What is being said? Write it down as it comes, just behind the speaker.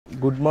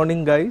Good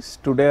morning guys.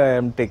 Today I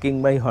am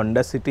taking my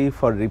Honda City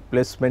for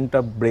replacement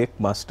of brake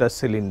master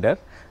cylinder,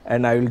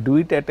 and I will do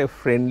it at a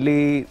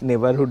friendly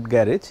neighborhood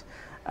garage.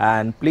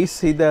 And please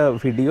see the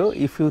video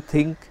if you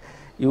think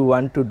you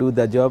want to do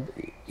the job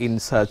in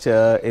such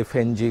a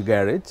FNG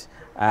garage.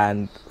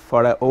 And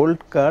for an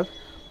old car,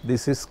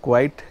 this is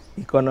quite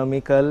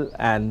economical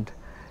and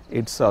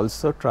it's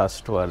also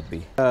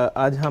trustworthy.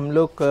 आज हम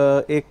लोग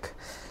एक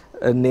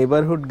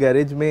neighbourhood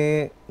garage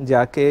में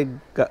जाके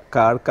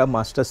car का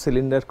master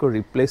cylinder को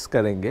replace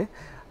करेंगे।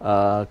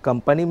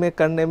 Company में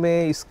करने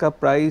में इसका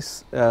प्राइस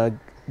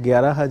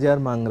 11,000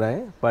 मांग रहा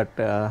है,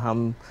 बट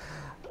हम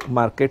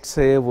मार्केट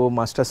से वो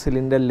मास्टर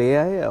सिलेंडर ले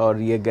आए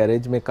और ये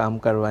गैरेज में काम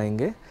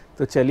करवाएंगे।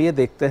 तो चलिए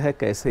देखते हैं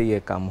कैसे ये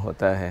काम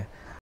होता है।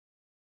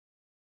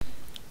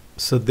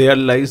 So there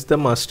lies the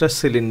master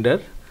cylinder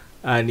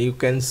and you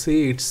can see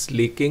it's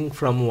leaking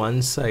from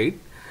one side.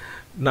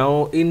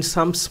 Now in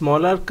some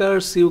smaller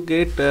cars you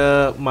get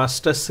a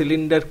master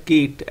cylinder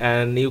kit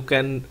and you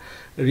can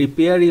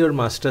repair your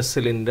master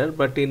cylinder,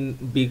 but in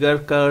bigger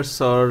cars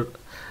or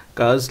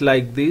cars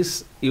like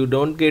this you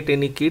don't get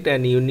any kit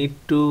and you need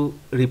to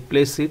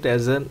replace it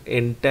as an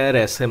entire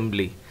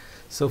assembly.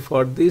 So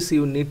for this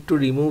you need to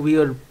remove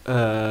your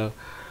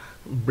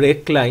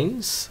brake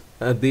lines,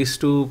 these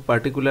two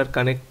particular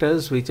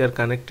connectors which are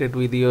connected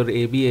with your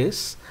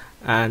ABS,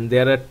 and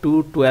there are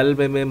two 12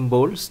 mm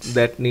bolts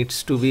that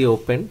needs to be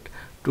opened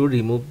to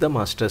remove the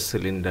master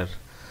cylinder.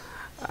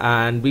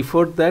 And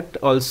before that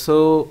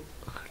also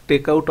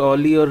take out all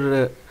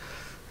your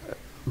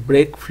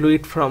brake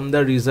fluid from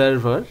the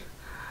reservoir.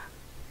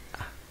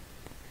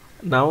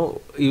 Now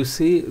you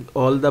see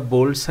all the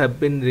bolts have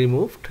been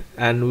removed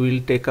and we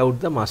will take out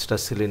the master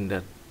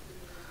cylinder.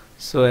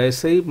 So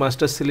ऐसे ही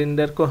master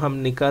cylinder को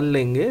हम निकाल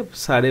लेंगे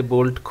सारे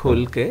bolt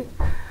खोल के,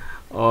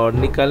 और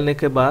निकालने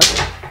के बाद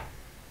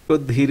तो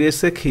धीरे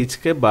से खींच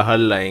के बाहर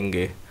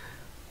लाएंगे।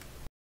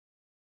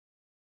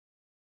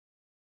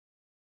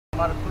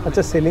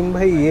 अच्छा सेलिम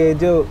भाई, ये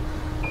जो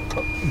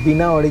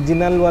बिना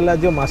ओरिजिनल वाला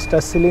जो मास्टर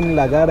सिलेंडर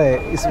लगा रहे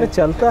हैं इसमें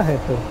चलता है?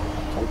 तो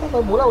चलता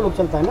तो बोला वो लोग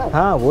चलता है ना।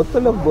 हाँ वो तो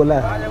लोग बोला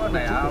है,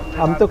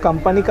 हम तो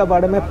कंपनी का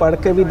बारे में पढ़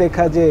के भी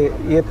देखा जे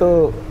ये तो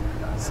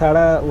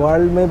सारा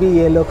वर्ल्ड में भी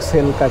ये लोग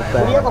सेल करता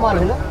है। कोरिया का माल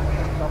है ना?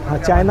 हाँ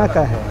चाइना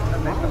का है।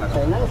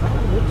 चाइना का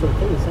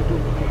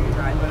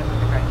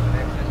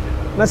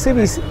ना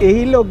सिर्फ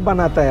यही लोग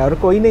बनाता है और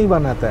कोई नहीं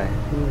बनाता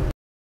है।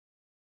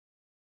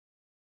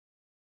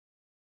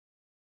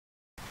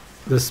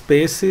 The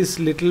space is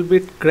little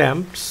bit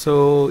cramped,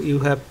 so you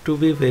have to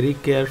be very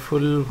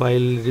careful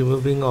while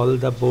removing all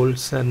the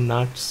bolts and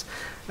nuts,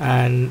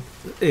 and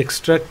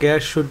extra care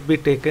should be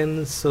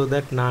taken so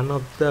that none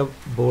of the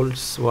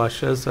bolts,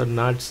 washers or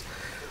nuts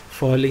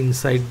fall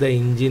inside the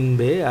engine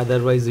bay,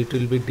 otherwise it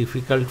will be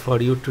difficult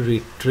for you to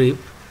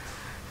retrieve.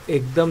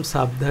 एकदम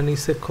सावधानी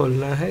से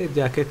खोलना है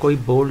जाके कोई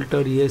bolt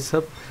और ये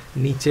सब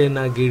नीचे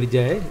ना गिर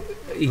जाए,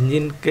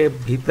 इंजन के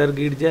भीतर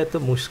गिर जाए तो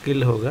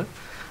मुश्किल होगा।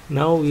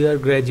 Now we are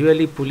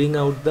gradually pulling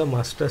out the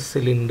master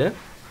cylinder,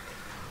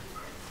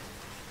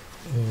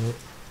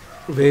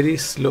 very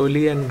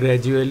slowly and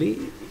gradually.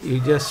 You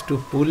just to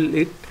pull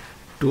it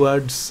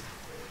towards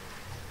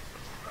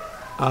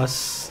us,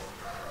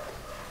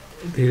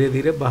 धीरे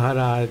धीरे बाहर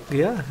आ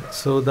गया।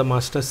 So the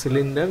master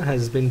cylinder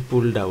has been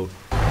pulled out.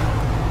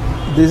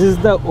 This is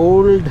the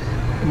old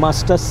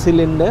master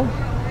cylinder.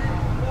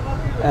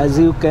 As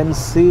you can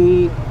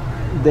see,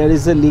 there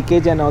is a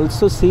leakage, and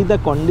also see the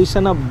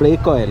condition of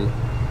brake oil.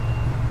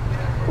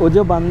 वो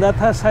जो बंदा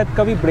था शायद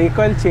कभी ब्रेक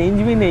ऑयल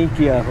चेंज भी नहीं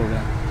किया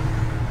होगा,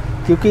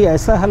 क्योंकि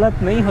ऐसा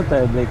हालत नहीं होता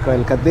है ब्रेक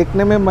ऑयल का।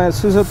 देखने में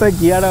महसूस होता है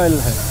गियर ऑयल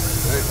है,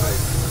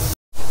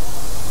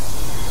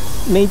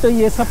 नहीं तो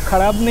ये सब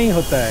खराब नहीं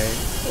होता है,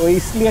 वो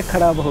इसलिए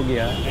खराब हो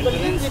गया।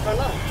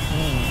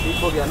 लीक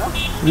हो गया ना?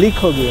 लीक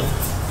हो गया।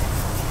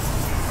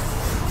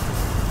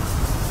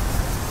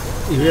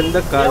 Even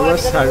the car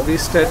was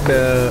serviced at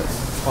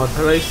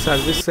authorized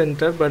service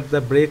center, but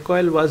the brake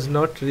oil was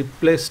not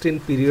replaced in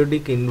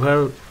periodic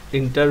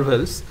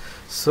intervals,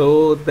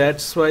 so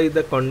that's why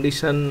the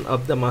condition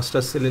of the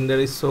master cylinder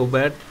is so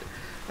bad.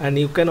 And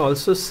you can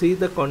also see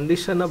the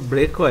condition of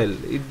brake oil,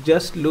 it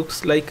just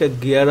looks like a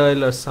gear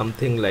oil or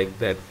something like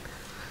that.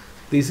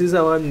 This is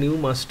our new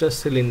master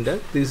cylinder.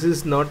 This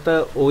is not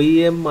a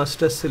OEM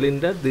master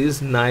cylinder, this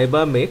is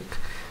Naiba make.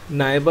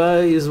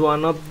 Naiba is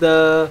one of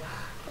the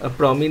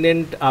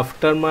prominent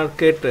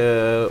aftermarket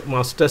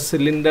master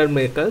cylinder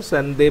makers,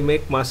 and they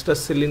make master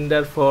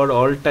cylinder for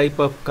all type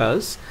of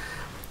cars.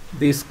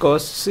 This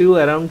costs you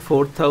around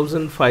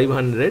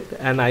 4,500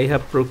 and I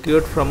have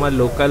procured from a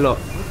local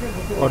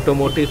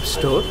automotive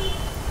store.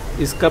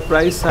 इसका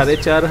price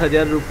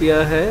 4,500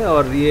 रुपया है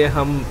और ये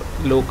हम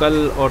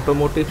local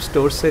automotive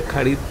store से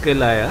ख़रीद के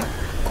लाया।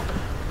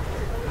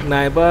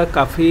 नायबा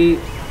काफ़ी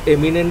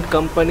एमिनेंट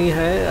कंपनी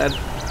है और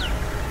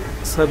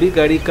सभी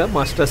गाड़ी का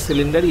मास्टर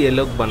सिलेंडर ये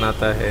लोग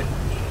बनाता है।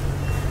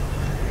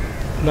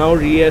 Now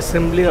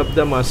reassembly of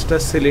the master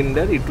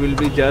cylinder, it will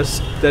be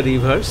just the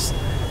reverse.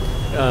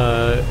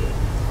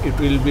 It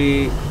will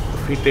be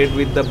fitted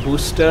with the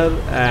booster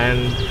and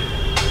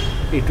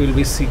it will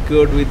be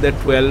secured with the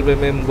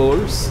 12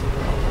 bolts,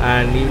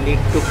 and you need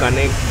to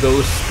connect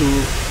those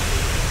two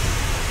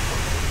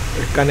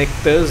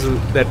connectors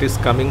that is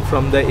coming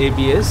from the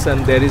ABS,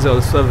 and there is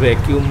also a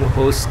vacuum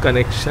hose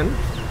connection.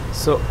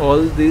 So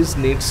all these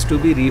needs to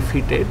be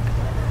refitted,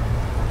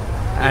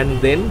 and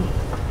then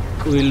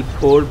we'll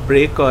pour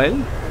brake oil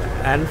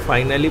and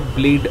finally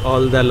bleed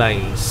all the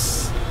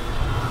lines.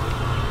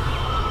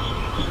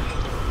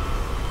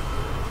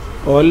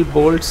 All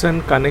bolts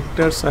and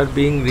connectors are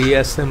being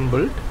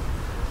reassembled.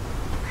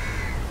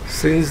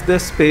 Since the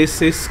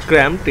space is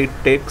cramped, it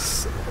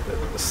takes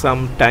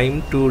some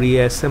time to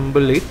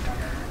reassemble it,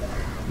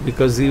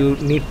 because you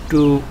need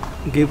to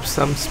give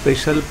some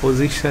special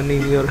position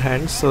in your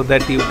hand so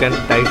that you can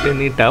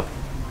tighten it up.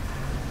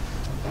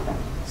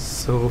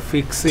 So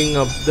fixing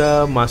of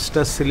the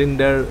master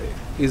cylinder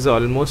is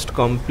almost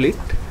complete.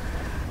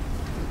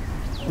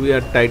 We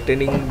are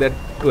tightening the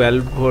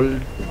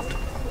 12-volt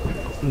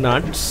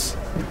nuts.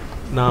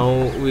 Now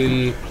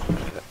we'll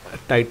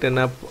tighten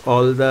up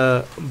all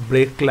the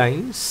brake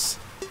lines.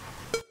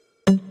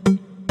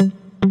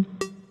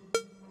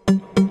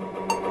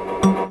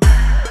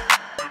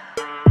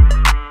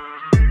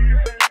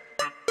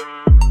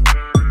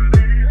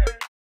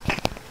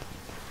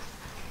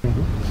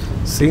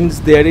 Since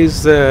there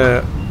is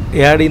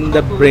air in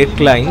the brake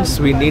lines,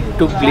 we need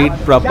to bleed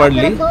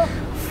properly.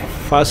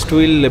 First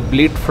we'll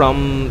bleed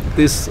from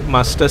this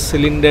master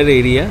cylinder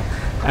area,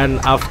 and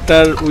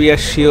after we are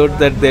sure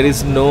that there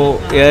is no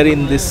air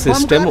in this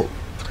system,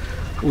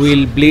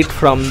 we'll bleed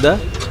from the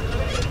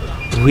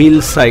wheel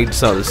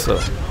sides also,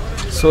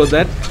 so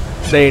that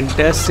the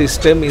entire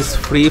system is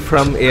free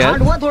from air.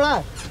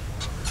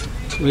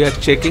 We are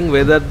checking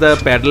whether the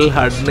pedal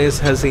hardness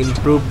has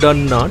improved or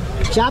not.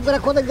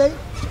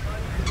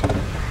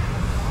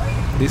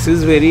 This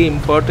is very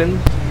important,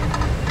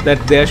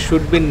 that there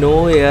should be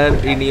no air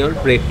in your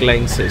brake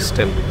line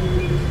system.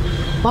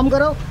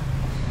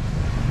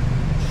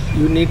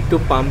 You need to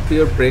pump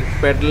your brake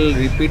pedal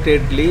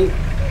repeatedly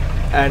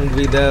and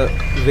with a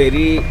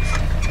very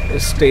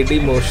steady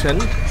motion.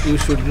 You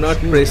should not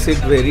press it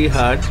very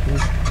hard,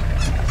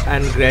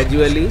 and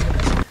gradually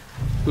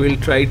we will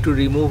try to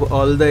remove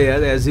all the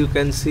air. As you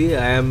can see,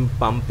 I am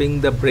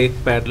pumping the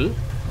brake pedal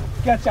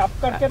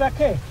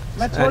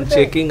and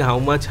checking how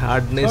much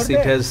hardness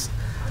it has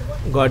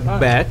got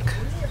back.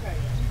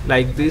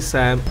 Like this,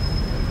 I am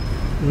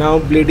now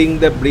bleeding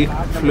the brake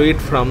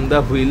fluid from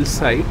the wheel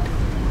side.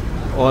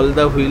 All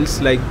the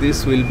wheels like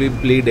this will be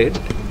bleeded,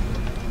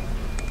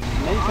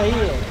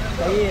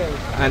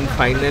 and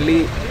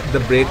finally the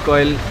brake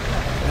oil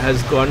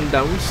has gone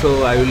down,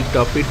 so I will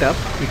top it up.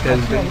 It has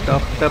been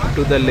topped up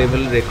to the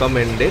level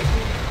recommended,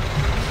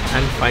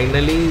 and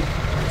finally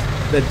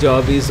the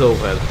job is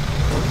over.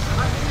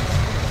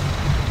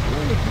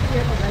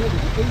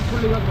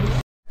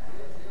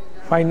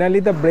 Finally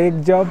the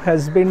brake job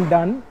has been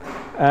done,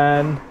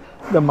 and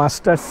the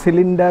master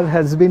cylinder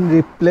has been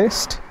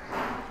replaced.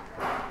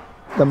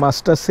 The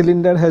master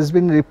cylinder has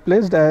been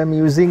replaced. I am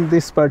using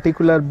this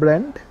particular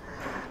brand,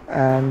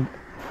 and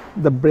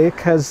the brake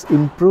has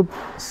improved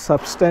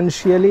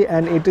substantially,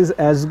 and it is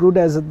as good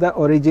as the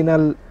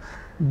original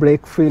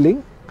brake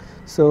feeling.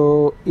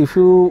 So if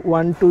you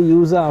want to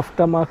use a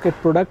aftermarket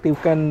product, you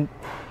can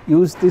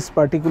use this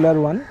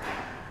particular one.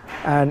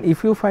 And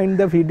if you find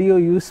the video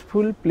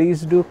useful,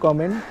 please do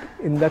comment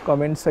in the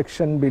comment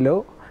section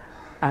below,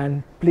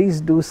 and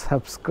please do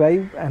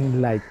subscribe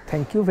and like.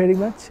 Thank you very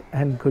much,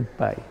 and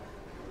goodbye.